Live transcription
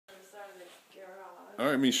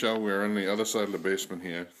Alright, Michelle, we're on the other side of the basement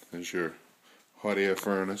here. There's your hot air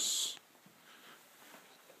furnace.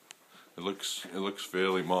 It looks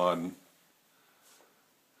fairly modern.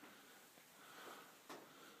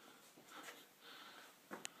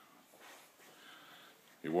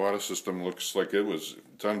 Your water system looks like it was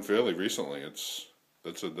done fairly recently.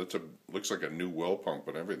 Looks like a new well pump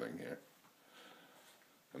and everything here.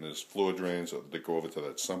 And there's floor drains that go over to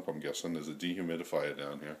that sump, I'm guessing. There's a dehumidifier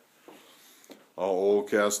down here. All old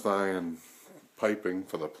cast iron piping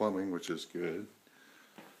for the plumbing, which is good.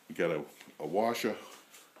 You got a washer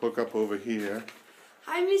hookup over here.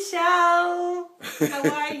 Hi, Michelle. How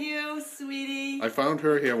are you, sweetie? I found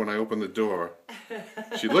her here when I opened the door.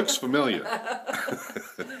 She looks familiar.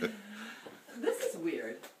 This is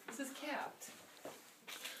weird. This is capped.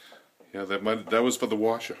 Yeah, that was for the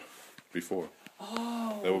washer before.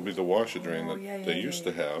 Oh. That would be the washer drain that they used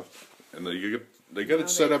to have. And they got it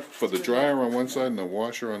set they up for the dryer on one side and the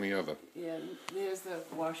washer on the other. Yeah, there's the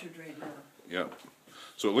washer drain now. Yeah.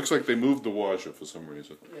 So it looks like they moved the washer for some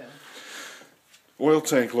reason. Yeah. Oil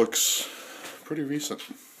tank looks pretty recent.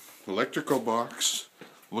 Electrical box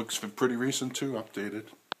looks pretty recent too, updated.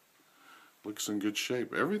 Looks in good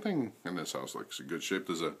shape. Everything in this house looks in good shape.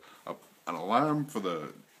 There's an alarm for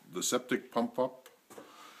the septic pump up.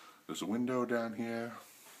 There's a window down here.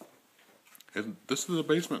 And this is the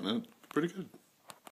basement, and it's pretty good.